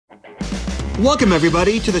Welcome,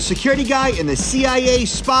 everybody, to the Security Guy and the CIA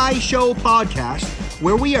Spy Show podcast,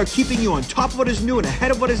 where we are keeping you on top of what is new and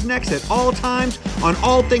ahead of what is next at all times on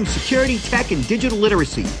all things security, tech, and digital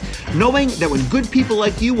literacy. Knowing that when good people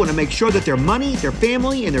like you want to make sure that their money, their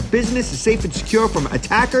family, and their business is safe and secure from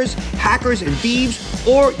attackers, hackers, and thieves,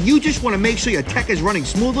 or you just want to make sure your tech is running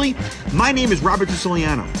smoothly, my name is Robert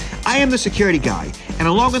Siciliano. I am the Security Guy, and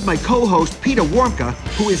along with my co-host, Peter Warmka,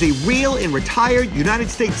 who is a real and retired United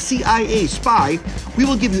States CIA spy, we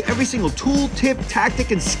will give you every single tool, tip,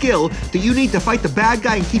 tactic, and skill that you need to fight the bad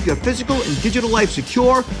guy and keep your physical and digital life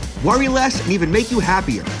secure, worry less, and even make you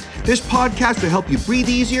happier. This podcast will help you breathe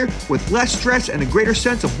easier with less stress and a greater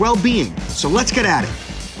sense of well-being. So let's get at it.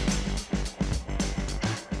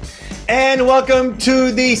 And welcome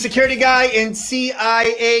to the Security Guy and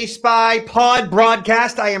CIA Spy Pod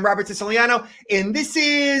broadcast. I am Robert Siciliano, and this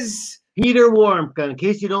is Peter Warmka. In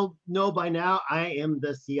case you don't know by now, I am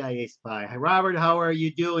the CIA spy. Hi, Robert. How are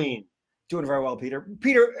you doing? Doing very well, Peter.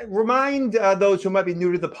 Peter, remind those who might be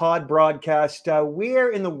new to the pod broadcast, where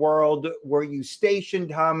in the world were you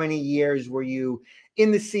stationed? How many years were you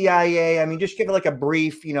in the CIA? I mean, just give it like a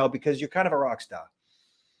brief, because you're kind of a rock star.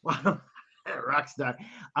 Wow, rock star.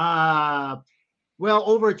 Well,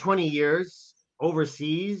 over 20 years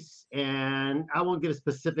overseas, and I won't give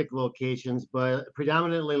specific locations, but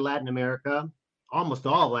predominantly Latin America, almost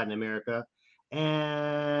all Latin America,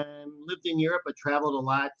 and lived in Europe, but traveled a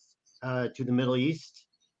lot to the Middle East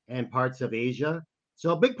and parts of Asia.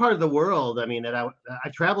 So a big part of the world, that I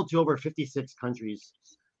traveled to over 56 countries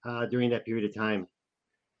during that period of time.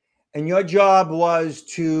 And your job was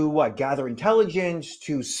to what? Gather intelligence,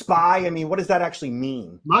 to spy? I mean, what does that actually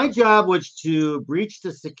mean? My job was to breach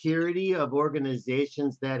the security of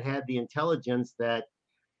organizations that had the intelligence that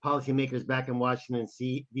policymakers back in Washington,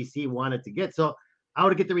 D.C. wanted to get. So I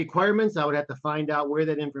would get the requirements. I would have to find out where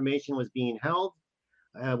that information was being held.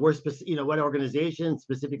 What organization,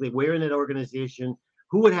 specifically where in that organization,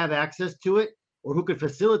 who would have access to it or who could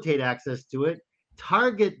facilitate access to it,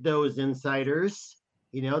 target those insiders,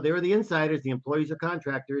 they were the insiders, the employees or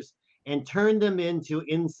contractors, and turn them into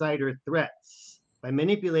insider threats by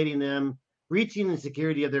manipulating them, breaching the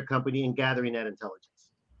security of their company, and gathering that intelligence.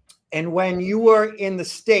 And when you were in the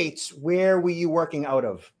States, where were you working out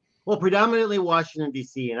of? Well, predominantly Washington,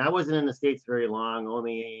 D.C., and I wasn't in the States very long,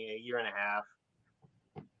 only a year and a half.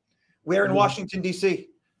 Where in Washington, D.C.?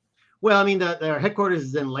 Well, their headquarters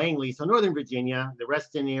is in Langley, so Northern Virginia, the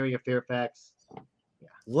Reston area, Fairfax. Yeah.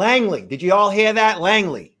 Langley. Did you all hear that?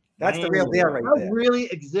 Langley. That's Langley. The real deal right there. It really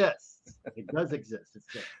exists. It does exist. It's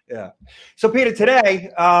good. Yeah. So, Peter, today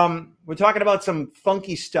we're talking about some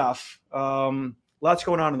funky stuff. Lots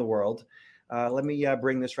going on in the world. Let me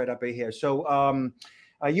bring this right up here. So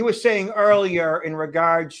you were saying earlier in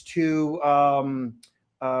regards to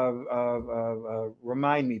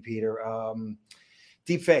remind me, Peter.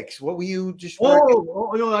 Deepfakes. What were you just?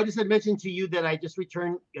 Oh no! I just had mentioned to you that I just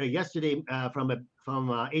returned yesterday from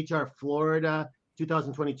HR Florida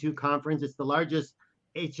 2022 conference. It's the largest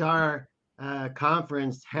HR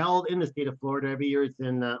conference held in the state of Florida. Every year it's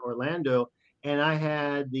in Orlando, and I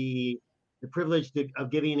had the privilege of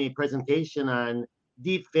giving a presentation on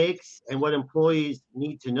deepfakes and what employees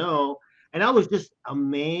need to know. And I was just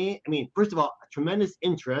amazed. First of all, a tremendous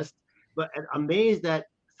interest, but amazed that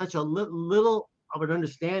such a little of an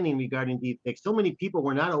understanding regarding deepfakes. So many people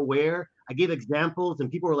were not aware. I gave examples,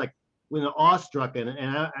 and people were like, awestruck. And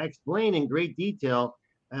I explained in great detail,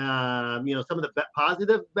 some of the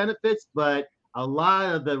positive benefits, but a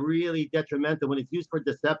lot of the really detrimental when it's used for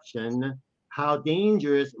deception. How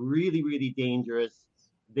dangerous, really, really dangerous,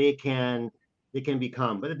 they can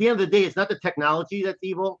become. But at the end of the day, it's not the technology that's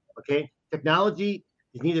evil. Okay. Technology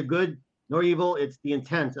is neither good nor evil. It's the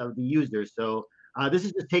intent of the user. So this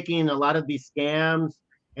is just taking a lot of these scams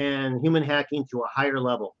and human hacking to a higher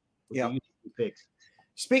level. Yeah.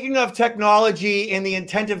 Speaking of technology and the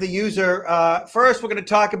intent of the user, first we're going to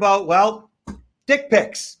talk about, dick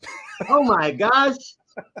pics. Oh my gosh.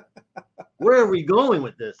 Where are we going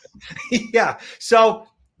with this? Yeah. So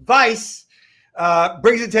Vice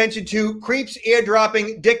brings attention to creeps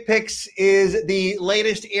airdropping dick pics is the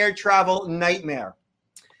latest air travel nightmare.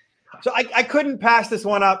 So I couldn't pass this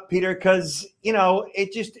one up, Peter, because,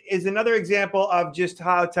 it just is another example of just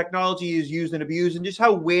how technology is used and abused and just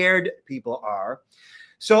how weird people are.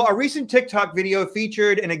 So a recent TikTok video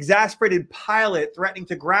featured an exasperated pilot threatening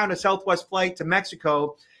to ground a Southwest flight to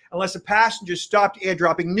Mexico unless a passenger stopped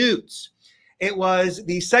airdropping nudes. It was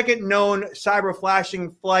the second known cyber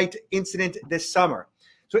flashing flight incident this summer.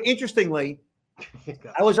 So interestingly,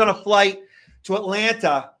 I was on a flight to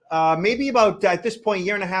Atlanta maybe about, at this point, a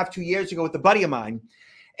year and a half, 2 years ago with a buddy of mine.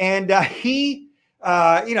 And he,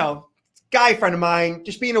 guy friend of mine,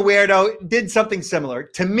 just being a weirdo, did something similar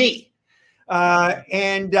to me. I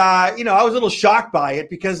was a little shocked by it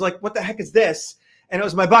because, like, what the heck is this? And it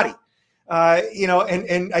was my buddy.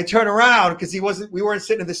 And I turn around because we weren't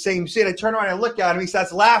sitting in the same seat. I turn around and I look at him. He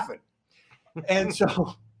starts laughing. And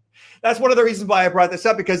so that's one of the reasons why I brought this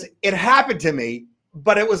up, because it happened to me,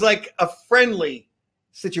 but it was like a friendly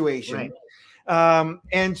situation. Right.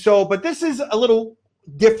 But this is a little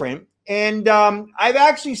different. And I've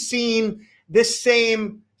actually seen this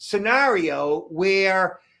same scenario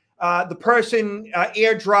where the person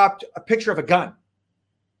airdropped a picture of a gun.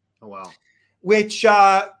 Oh, wow. Which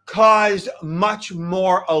caused much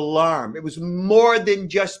more alarm. It was more than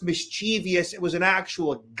just mischievous. It was an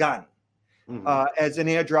actual gun as an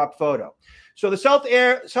airdrop photo. So the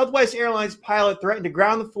Southwest Airlines pilot threatened to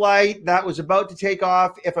ground the flight that was about to take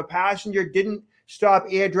off if a passenger didn't stop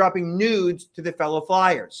airdropping nudes to the fellow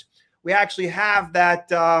flyers. We actually have that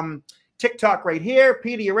TikTok right here.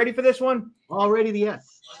 Peter, you ready for this one? Already,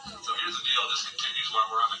 yes. So here's the deal. This continues while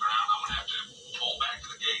we're on the ground. I'm going to have to pull back to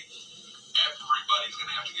the gate. Everybody's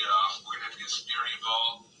going to have to get off. We're going to have to get security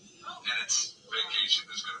involved. And it's vacation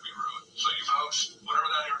that's going to be ruined. So you folks,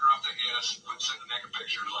 whatever that airdrop thing is, send the naked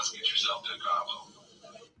picture and let's get yourself to Cabo.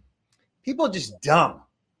 People are just dumb.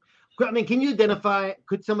 I mean,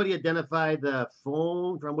 could somebody identify the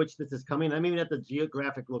phone from which this is coming? I mean, at the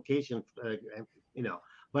geographic location,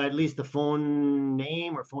 but at least the phone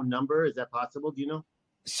name or phone number, is that possible? Do you know?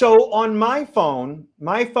 So on my phone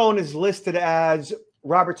is listed as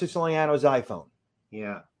Robert Siciliano's iPhone.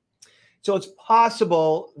 Yeah. So it's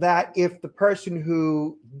possible that if the person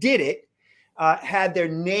who did it had their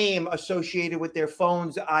name associated with their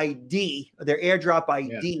phone's ID, their airdrop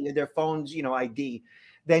ID, their phone's, ID,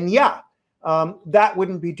 then that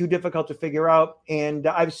wouldn't be too difficult to figure out. And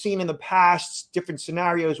I've seen in the past different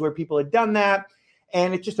scenarios where people had done that.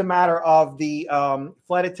 And it's just a matter of the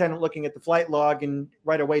flight attendant looking at the flight log and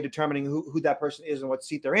right away determining who that person is and what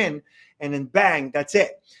seat they're in. And then bang, that's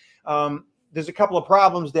it. There's a couple of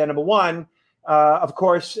problems there. Number one, of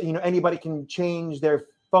course, anybody can change their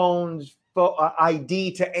phone's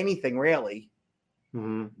ID to anything, really,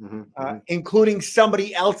 including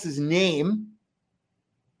somebody else's name.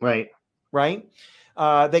 Right.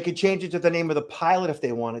 They could change it to the name of the pilot if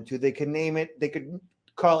they wanted to. They could name it. They could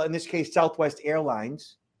call it, in this case, Southwest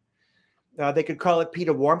Airlines. They could call it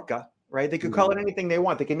Peter Warmka, right? They could call it anything they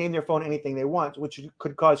want. They can name their phone anything they want, which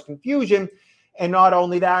could cause confusion. And not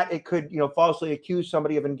only that, it could, falsely accuse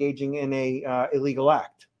somebody of engaging in a illegal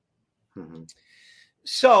act.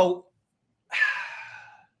 So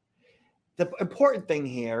the important thing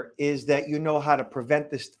here is that you know how to prevent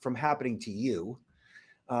this from happening to you,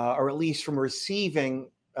 or at least from receiving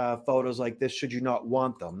photos like this, should you not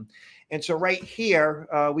want them. And so right here,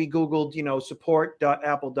 we Googled,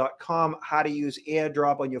 support.apple.com, how to use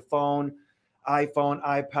AirDrop on your phone, iPhone,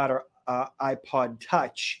 iPad, or iPod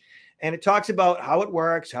Touch. And it talks about how it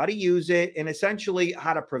works, how to use it, and essentially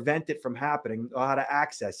how to prevent it from happening, or how to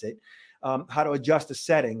access it, how to adjust the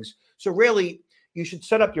settings. So really, you should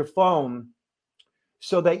set up your phone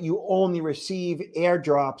so that you only receive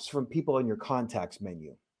airdrops from people in your contacts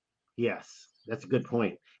menu. Yes, that's a good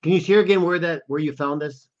point. Can you share again where you found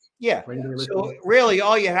this? Yeah. So really,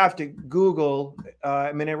 all you have to Google,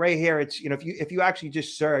 right here, it's if you actually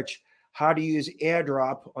just search how to use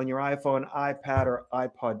AirDrop on your iPhone, iPad, or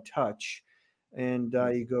iPod Touch, and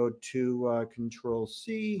you go to Control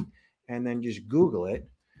C, and then just Google it.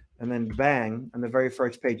 And then bang, on the very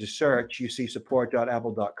first page of search, you see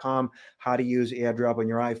support.apple.com, how to use AirDrop on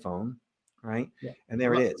your iPhone, right? Yeah. And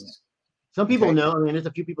there it is. Some people know, there's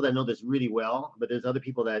a few people that know this really well, but there's other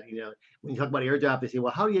people that, when you talk about AirDrop, they say,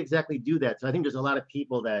 well, how do you exactly do that? So I think there's a lot of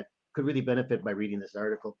people that could really benefit by reading this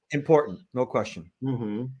article. Important, no question.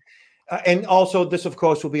 And also this, of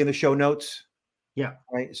course, will be in the show notes. Yeah.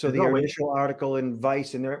 Right. So the initial article in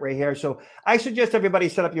Vice and right here. So I suggest everybody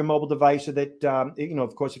set up your mobile device so that,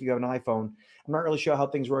 of course, if you have an iPhone, I'm not really sure how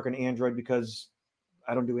things work on Android because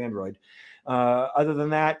I don't do Android. Other than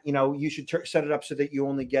that, you should set it up so that you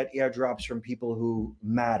only get airdrops from people who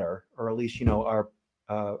matter, or at least, are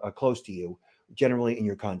close to you, generally in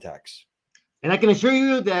your contacts. And I can assure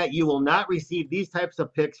you that you will not receive these types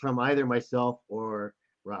of pics from either myself or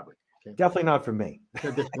Robert. Okay? Definitely not from me. It's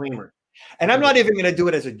a disclaimer. And I'm not even going to do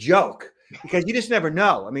it as a joke because you just never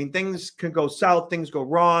know. I mean, things can go south, things go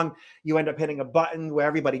wrong. You end up hitting a button where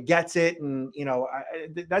everybody gets it. And,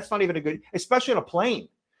 that's not even a good, especially on a plane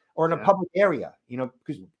or in a public area,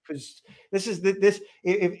 because this is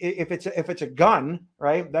if it's a gun,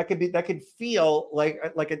 right? That could feel like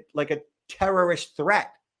a terrorist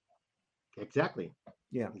threat. Exactly.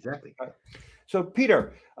 Yeah. Exactly. So,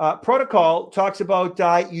 Peter, protocol talks about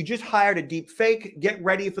you just hired a deep fake. Get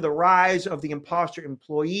ready for the rise of the imposter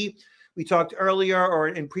employee. We talked earlier or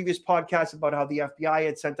in previous podcasts about how the FBI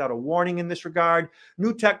had sent out a warning in this regard.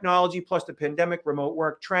 New technology plus the pandemic remote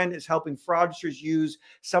work trend is helping fraudsters use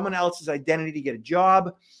someone else's identity to get a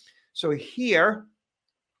job. So here,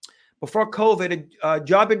 before COVID,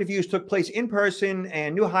 job interviews took place in person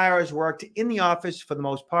and new hires worked in the office for the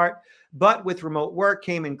most part. But with remote work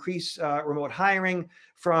came increased remote hiring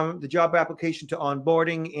from the job application to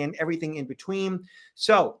onboarding and everything in between.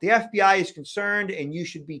 So the FBI is concerned, and you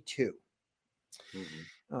should be too.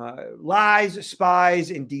 Lies,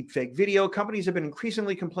 spies, and deepfake video. Companies have been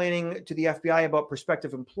increasingly complaining to the FBI about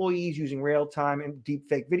prospective employees using real-time and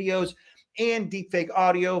deepfake videos and deepfake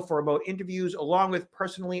audio for remote interviews, along with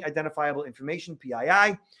personally identifiable information,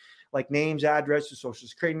 PII, like names, addresses, social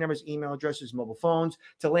security numbers, email addresses, mobile phones,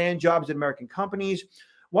 to land jobs at American companies.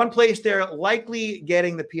 One place they're likely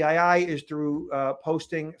getting the PII is through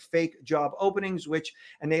posting fake job openings, which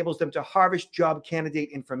enables them to harvest job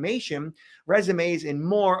candidate information, resumes, and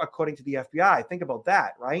more, according to the FBI. Think about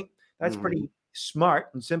that, right? That's pretty smart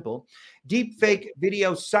and simple. Deep fake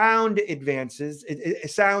video sound advances. It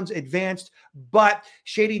sounds advanced, but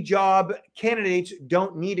shady job candidates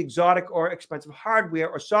don't need exotic or expensive hardware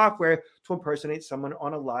or software to impersonate someone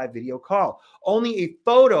on a live video call. Only a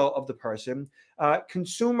photo of the person.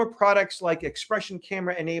 Consumer products like Expression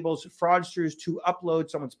Camera enables fraudsters to upload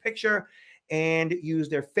someone's picture and use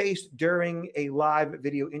their face during a live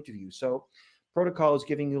video interview. So protocol is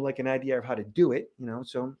giving you like an idea of how to do it,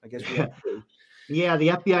 so I guess we have to. Yeah, the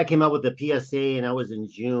FBI came out with the PSA, and that was in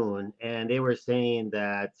June, and they were saying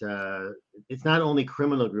that it's not only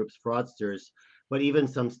criminal groups, fraudsters, but even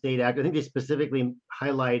some state actors. I think they specifically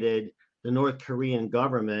highlighted the North Korean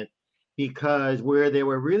government, because where they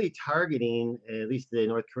were really targeting, at least the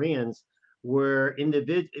North Koreans, were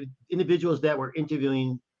individuals that were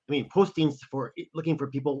postings for looking for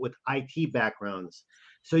people with IT backgrounds.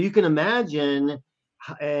 So you can imagine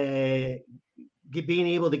being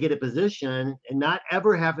able to get a position and not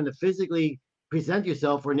ever having to physically present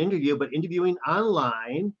yourself for an interview, but interviewing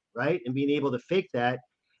online, right? And being able to fake that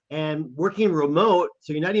and working remote.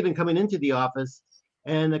 So you're not even coming into the office,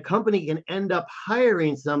 and the company can end up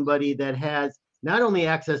hiring somebody that has not only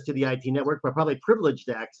access to the IT network, but probably privileged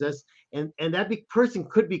access. And that person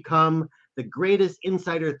could become the greatest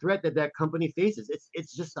insider threat that company faces.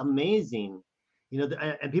 It's just amazing.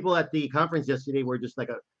 And people at the conference yesterday were just like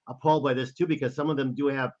appalled by this too, because some of them do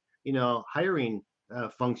have, hiring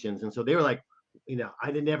functions. And so they were like, I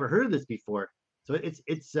had never heard of this before. So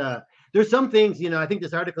it's there's some things, I think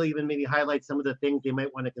this article even maybe highlights some of the things they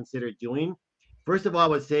might want to consider doing. First of all, I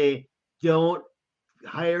would say don't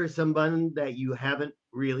hire someone that you haven't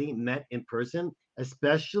really met in person,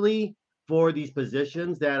 especially for these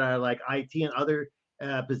positions that are like IT and other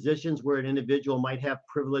positions where an individual might have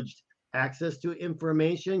privileged access to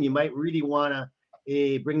information. You might really want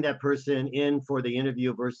to bring that person in for the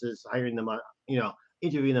interview versus hiring them on,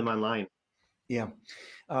 interviewing them online. Yeah.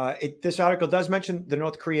 This article does mention the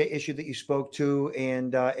North Korea issue that you spoke to,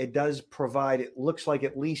 and it does provide, it looks like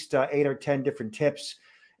at least 8 or 10 different tips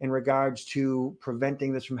in regards to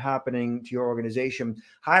preventing this from happening to your organization.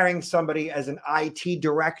 Hiring somebody as an IT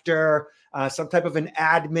director, some type of an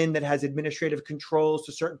admin that has administrative controls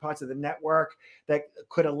to certain parts of the network that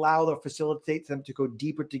could allow or facilitate them to go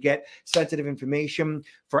deeper to get sensitive information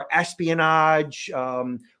for espionage,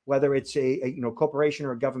 whether it's a corporation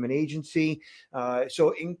or a government agency.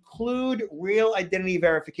 So include real identity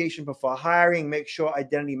verification before hiring. Make sure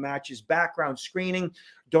identity matches background screening.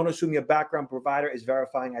 Don't assume your background provider is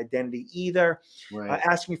verifying identity either. Right.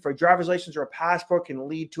 Asking for a driver's license or a passport can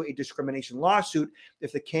lead to a discrimination lawsuit.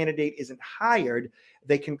 If the candidate isn't hired,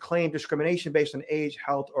 they can claim discrimination based on age,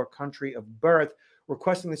 health, or country of birth.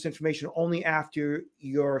 Requesting this information only after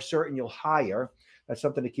you're certain you'll hire. That's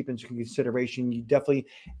something to keep into consideration. You definitely,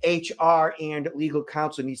 HR and legal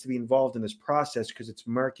counsel needs to be involved in this process because it's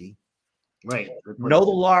murky. Right. Know the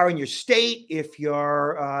law in your state if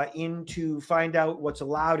you're in to find out what's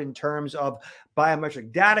allowed in terms of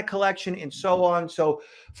biometric data collection and so on. So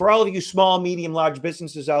for all of you small, medium, large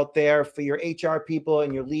businesses out there, for your HR people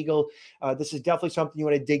and your legal, this is definitely something you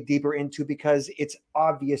want to dig deeper into, because it's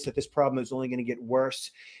obvious that this problem is only going to get worse.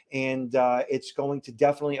 And it's going to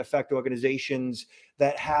definitely affect organizations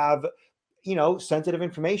that have, sensitive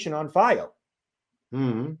information on file.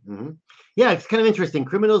 Yeah, it's kind of interesting.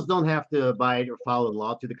 Criminals don't have to abide or follow the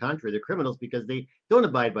law. To the contrary, they're criminals because they don't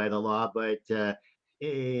abide by the law. But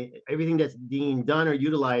everything that's being done or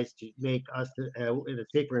utilized to make us in a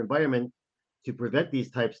safer environment to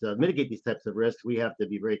mitigate these types of risks, we have to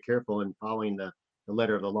be very careful in following the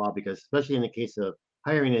letter of the law, because especially in the case of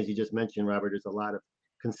hiring, as you just mentioned, Robert, there's a lot of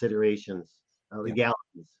considerations,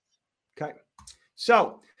 legalities. Okay.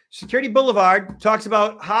 So Security Boulevard talks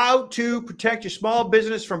about how to protect your small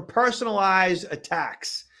business from personalized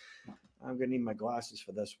attacks. I'm going to need my glasses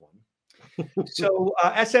for this one. So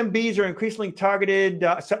SMBs are increasingly targeted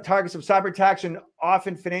targets of cyber attacks and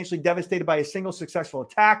often financially devastated by a single successful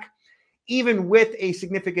attack. Even with a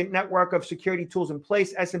significant network of security tools in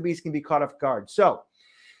place, SMBs can be caught off guard. So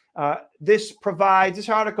this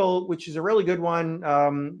article, which is a really good one,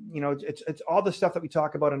 it's all the stuff that we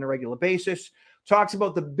talk about on a regular basis, talks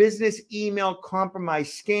about the business email compromise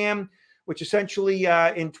scam, which essentially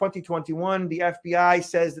in 2021, the FBI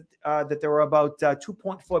says that there were about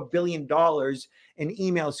 $2.4 billion in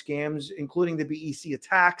email scams, including the BEC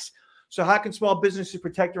attacks. So how can small businesses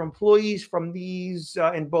protect their employees from these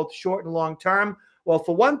in both short and long term? Well,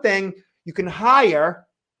 for one thing, you can hire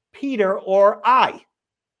Peter or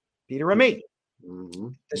me. Mm-hmm.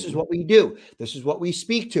 This is what we do. This is what we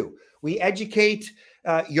speak to. We educate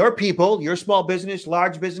your people, your small business,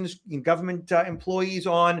 large business, government employees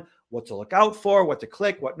on what to look out for, what to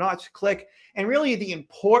click, what not to click, and really the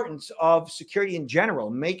importance of security in general,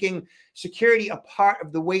 making security a part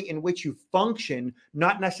of the way in which you function,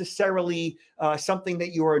 not necessarily something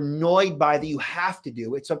that you are annoyed by that you have to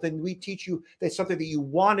do. It's something we teach you, that's something that you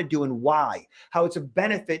want to do and why, how it's a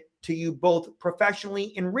benefit to you both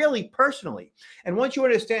professionally and really personally. And once you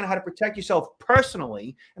understand how to protect yourself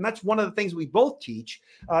personally, and that's one of the things we both teach,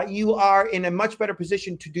 you are in a much better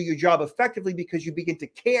position to do your job effectively, because you begin to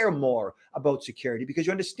care more about security, because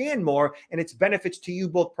you understand more and its benefits to you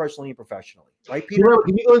both personally and professionally. Right, Peter?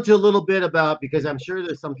 Can you go into a little bit about, because I'm sure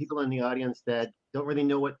there's some people in the audience that don't really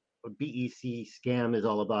know what a BEC scam is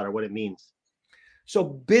all about or what it means. So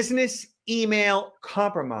business email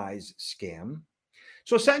compromise scam.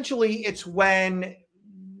 So essentially, it's when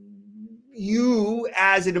you,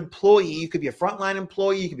 as an employee, you could be a frontline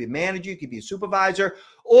employee, you could be a manager, you could be a supervisor,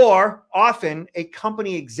 or often a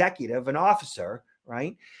company executive, an officer,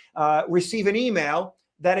 right, receive an email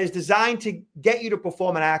that is designed to get you to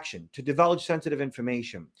perform an action, to divulge sensitive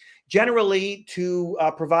information, generally to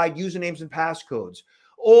provide usernames and passcodes.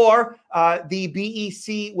 Or the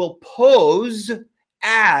BEC will pose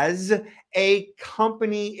as a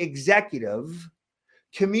company executive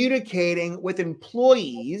communicating with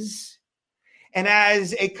employees. And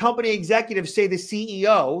as a company executive, say the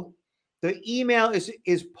CEO, the email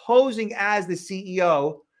is posing as the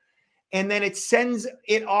CEO, and then it sends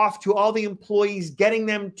it off to all the employees, getting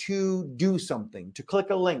them to do something, to click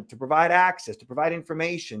a link, to provide access, to provide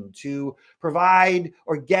information, to provide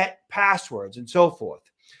or get passwords, and so forth.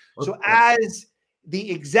 Okay. So as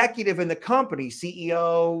the executive in the company,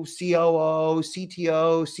 CEO, COO,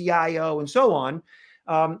 CTO, CIO, and so on,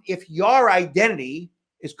 if your identity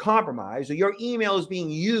is compromised or your email is being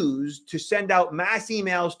used to send out mass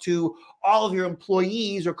emails to all of your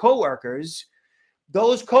employees or coworkers,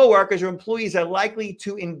 those coworkers or employees are likely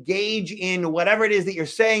to engage in whatever it is that you're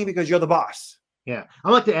saying because you're the boss. Yeah,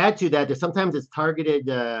 I'd like to add to that sometimes it's targeted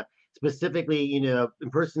specifically,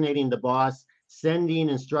 impersonating the boss, sending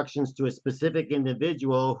instructions to a specific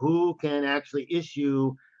individual who can actually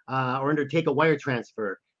issue or undertake a wire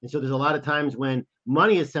transfer. And so there's a lot of times when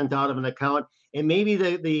money is sent out of an account, and maybe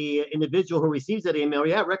the individual who receives that email,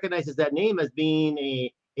 recognizes that name as being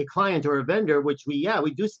a client or a vendor, which we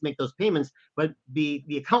do make those payments, but the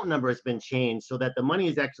account number has been changed so that the money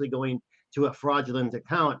is actually going to a fraudulent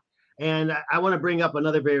account. And I want to bring up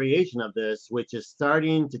another variation of this, which is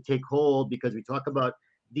starting to take hold, because we talk about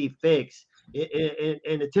deep fakes.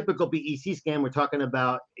 In a typical BEC scam, we're talking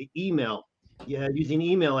about email, using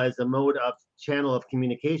email as a mode of channel of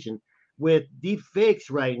communication. With deep fakes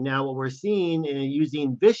right now, what we're seeing is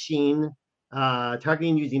using phishing,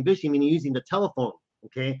 targeting using phishing, meaning using the telephone.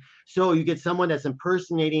 Okay, so you get someone that's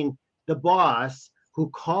impersonating the boss who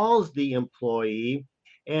calls the employee,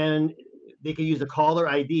 and they can use a caller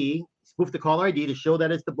ID, spoof the caller ID to show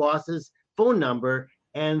that it's the boss's phone number,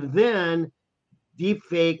 and then deep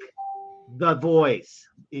fake the voice.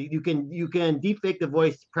 You can deep fake the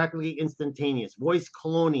voice practically instantaneous, voice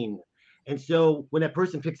cloning. And so when that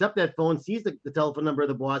person picks up that phone, sees the telephone number of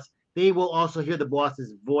the boss, they will also hear the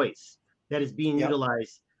boss's voice that is being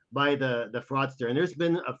utilized by the fraudster. And there's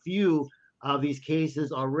been a few of these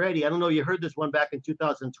cases already. I don't know, you heard this one back in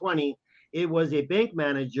 2020. It was a bank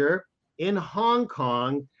manager in Hong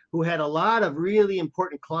Kong who had a lot of really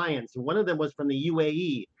important clients. And one of them was from the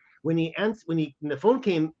UAE. When the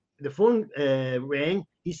phone rang,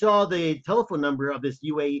 he saw the telephone number of this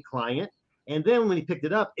UAE client. And then when he picked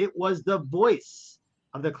it up, it was the voice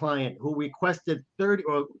of the client who requested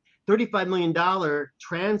 $35 million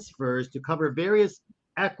transfers to cover various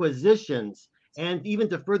acquisitions. And even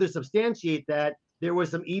to further substantiate that, there were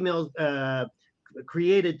some emails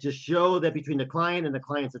created to show that between the client and the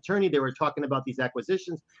client's attorney, they were talking about these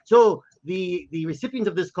acquisitions. So the recipient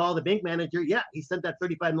of this call, the bank manager, yeah, he sent that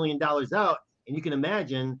 $35 million out. And you can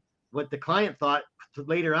imagine what the client thought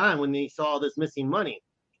later on when they saw this missing money.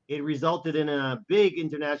 It resulted in a big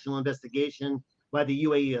international investigation by the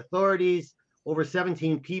UAE authorities. Over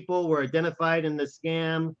 17 people were identified in the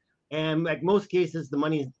scam. And like most cases, the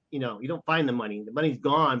money's, you don't find the money. The money's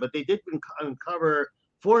gone, but they did uncover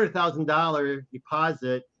 $400,000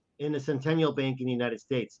 deposit in the Centennial Bank in the United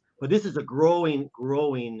States. But this is a growing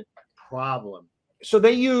problem. So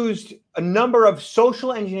they used a number of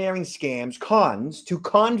social engineering scams, cons, to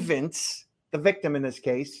convince the victim in this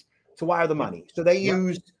case to wire the money. So they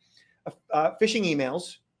used phishing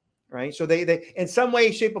emails, right? So they in some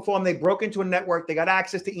way, shape, or form, they broke into a network. They got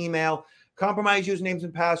access to email, compromised usernames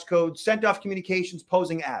and passcodes, sent off communications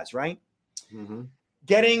posing as, right? Mm-hmm.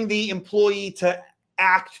 Getting the employee to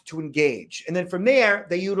act to engage. And then from there,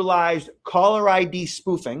 they utilized caller ID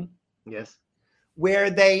spoofing. Yes. Where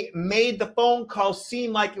they made the phone call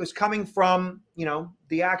seem like it was coming from,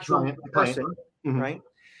 the actual person, mm-hmm. right?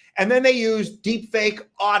 And then they used deep fake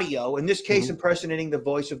audio, in this case, impersonating the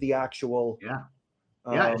voice of the actual. Yeah.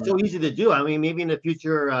 It's so easy to do. I mean, maybe in a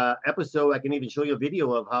future episode, I can even show you a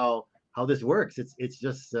video of how this works. It's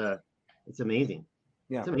just, it's amazing.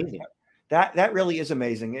 Yeah. It's amazing. That really is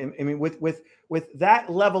amazing. I mean, with that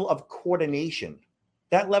level of coordination,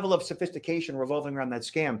 that level of sophistication revolving around that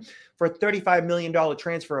scam for a $35 million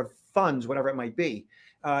transfer of funds, whatever it might be,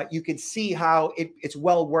 you can see how it's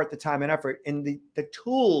well worth the time and effort. And the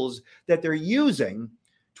tools that they're using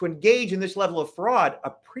to engage in this level of fraud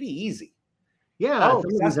are pretty easy. Yeah. Some of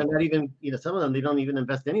these are not even, some of them, they don't even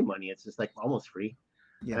invest any money. It's just like almost free.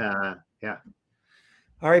 Yeah. Yeah.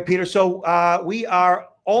 All right, Peter. So we are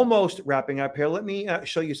almost wrapping up here. Let me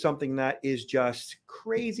show you something that is just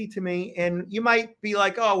crazy to me. And you might be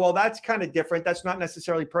like, oh, well, that's kind of different. That's not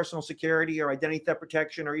necessarily personal security or identity theft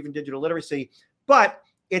protection or even digital literacy, but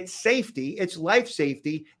it's safety, it's life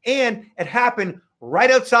safety. And it happened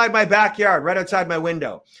right outside my backyard, right outside my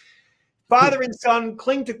window. Father and son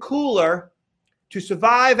cling to cooler to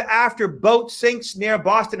survive after boat sinks near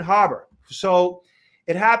Boston Harbor. So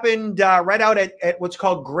it happened right out at what's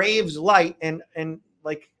called Graves Light. And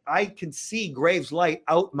like I can see Graves Light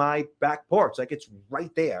out my back porch. Like it's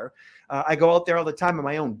right there. I go out there all the time in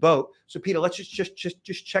my own boat. So Peter, let's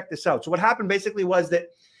just check this out. So what happened basically was that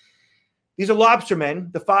these are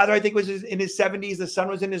lobstermen. The father, I think, was in his 70s. The son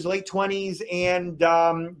was in his late 20s. And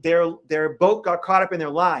their boat got caught up in their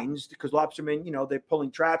lines because lobstermen, they're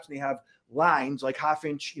pulling traps and they have lines, like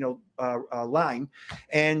half-inch, line.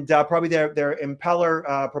 And probably their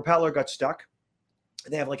propeller got stuck.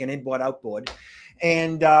 They have like an inboard, outboard.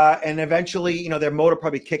 And eventually, their motor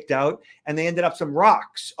probably kicked out and they ended up on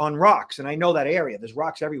rocks. And I know that area, there's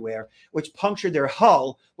rocks everywhere, which punctured their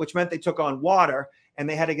hull, which meant they took on water and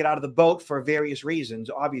they had to get out of the boat for various reasons,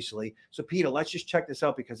 obviously. So Peter, let's just check this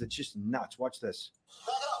out because it's just nuts. Watch this.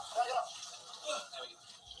 Back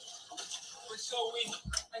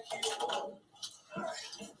it up.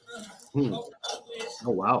 Thank you.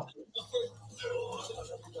 Oh, wow.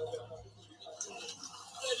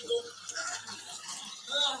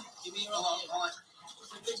 Give me your hold on.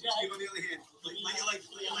 Just give him the other hand. Let your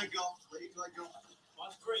leg go. Let your leg go. On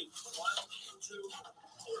three. 1, 2,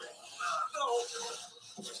 3. Go.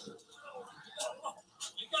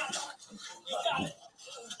 You got it.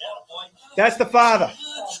 Yeah, boy. That's the father.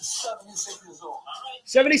 76 years old.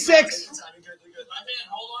 76. My man,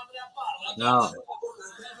 hold on to that bottle. No.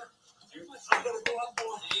 I gotta go up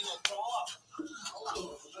board. You gonna crawl up.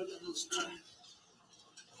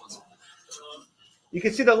 You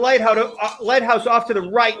can see the lighthouse off to the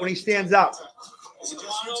right when he stands up.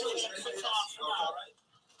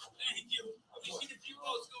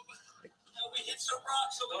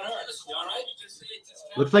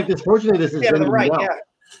 Looks like fortunately this is ending right, well. yeah.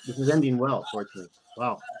 This is ending well, fortunately.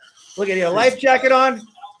 Wow. Look at you, a life jacket on, you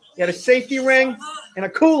got a safety ring, and a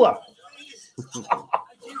cooler.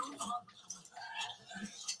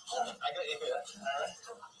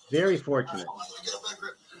 Very fortunate.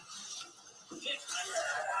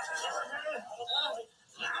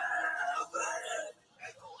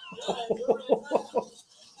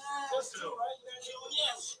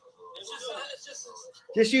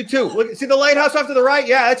 Just you two. Look, see the lighthouse off to the right?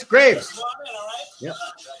 Yeah, that's Graves. Yep.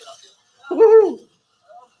 Woo-hoo.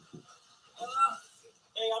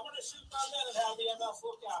 Hey, I'm gonna shoot my men and have the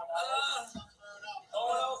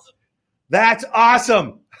That's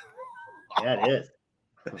awesome. Yeah, it is.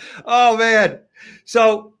 Oh man.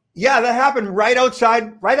 So yeah, that happened right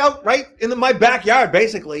outside, right in my backyard,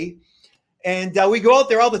 basically. And we go out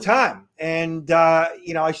there all the time. And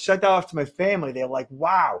I sent that off to my family. They're like,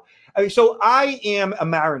 wow. I mean, so I am a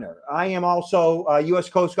mariner. I am also a U.S.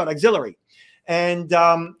 Coast Guard Auxiliary. And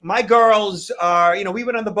my girls are, we've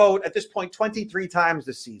been on the boat at this point 23 times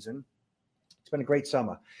this season. It's been a great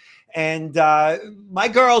summer. And my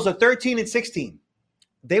girls are 13 and 16.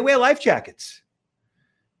 They wear life jackets.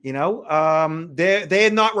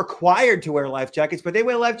 They're not required to wear life jackets, but they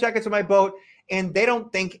wear life jackets on my boat, and they don't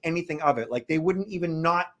think anything of it. Like, they wouldn't even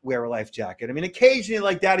not wear a life jacket. I mean, occasionally,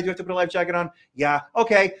 like, Daddy, do you have to put a life jacket on? Yeah.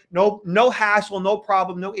 Okay. No hassle, no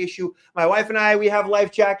problem, no issue. My wife and I, we have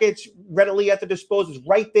life jackets readily at the disposal. It's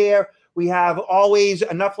right there. We have always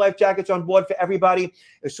enough life jackets on board for everybody.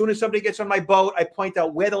 As soon as somebody gets on my boat, I point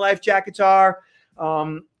out where the life jackets are.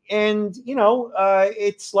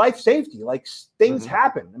 It's life safety. Like, things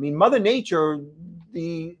happen. I mean, Mother Nature,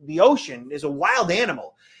 the ocean is a wild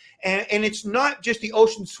animal. And it's not just the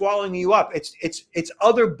ocean swallowing you up. It's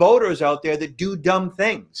other boaters out there that do dumb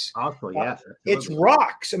things. Also, yes. It's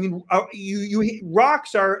rocks. I mean,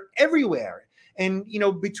 rocks are everywhere. And,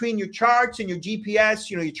 between your charts and your GPS,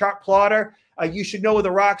 your chart plotter, you should know where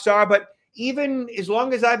the rocks are. But even as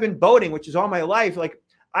long as I've been boating, which is all my life, like,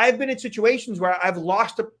 I've been in situations where I've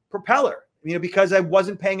lost a propeller, because I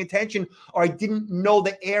wasn't paying attention or I didn't know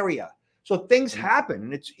the area. So things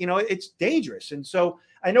happen. It's dangerous. And so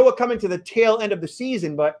I know we're coming to the tail end of the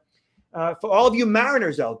season, but for all of you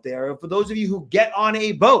mariners out there, for those of you who get on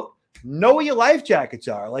a boat, know where your life jackets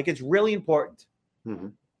are. Like, it's really important. Mm-hmm.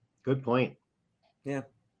 Good point. Yeah.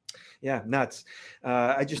 Yeah. Nuts.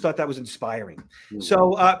 I just thought that was inspiring. Mm-hmm.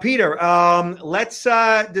 So, Peter, let's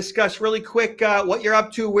discuss really quick what you're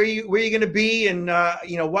up to, where you're going to be, and,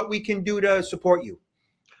 what we can do to support you.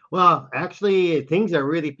 Well, actually, things are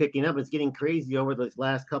really picking up. It's getting crazy over those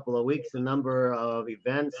last couple of weeks. The number of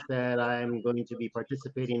events that I'm going to be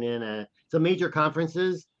participating in, some major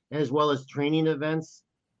conferences, as well as training events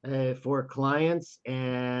for clients.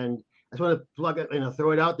 And I just want to plug it,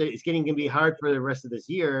 throw it out there. It's going to be hard for the rest of this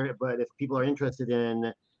year, but if people are interested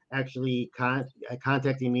in actually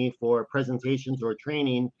contacting me for presentations or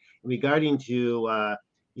training regarding to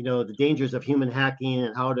the dangers of human hacking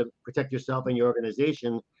and how to protect yourself and your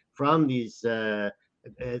organization from these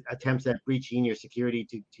attempts at breaching your security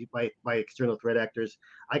by external threat actors,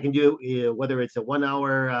 I can do whether it's a 1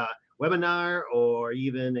 hour webinar or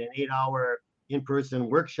even an 8-hour in-person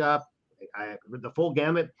workshop, the full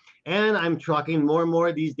gamut. And I'm talking more and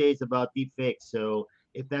more these days about deepfakes. So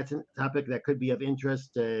if that's a topic that could be of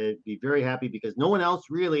interest, be very happy, because no one else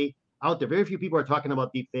really out there, very few people are talking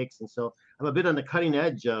about deepfakes. And so I'm a bit on the cutting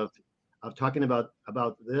edge of talking about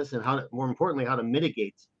this, and more importantly, how to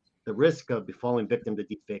mitigate the risk of falling victim to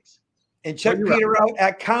deepfakes. And check Peter out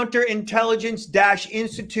at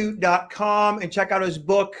counterintelligence-institute.com and check out his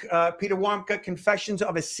book, Peter Warmka, Confessions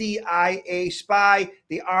of a CIA Spy,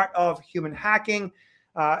 The Art of Human Hacking.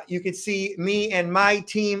 You can see me and my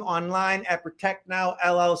team online at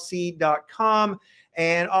protectnowllc.com.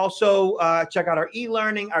 And also check out our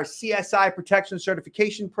e-learning, our CSI protection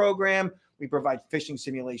certification program. We provide phishing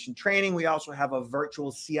simulation training. We also have a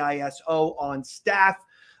virtual CISO on staff,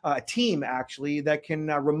 a team actually, that can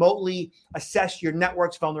remotely assess your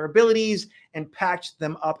network's vulnerabilities and patch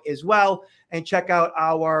them up as well. And check out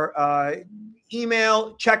our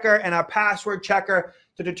email checker and our password checker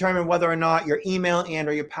to determine whether or not your email and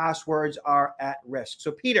or your passwords are at risk.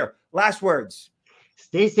 So Peter, last words.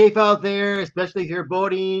 Stay safe out there, especially if you're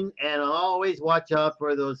boating, and always watch out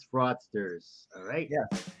for those fraudsters. All right. Yeah.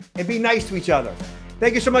 And be nice to each other.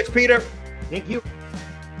 Thank you so much, Peter. Thank you.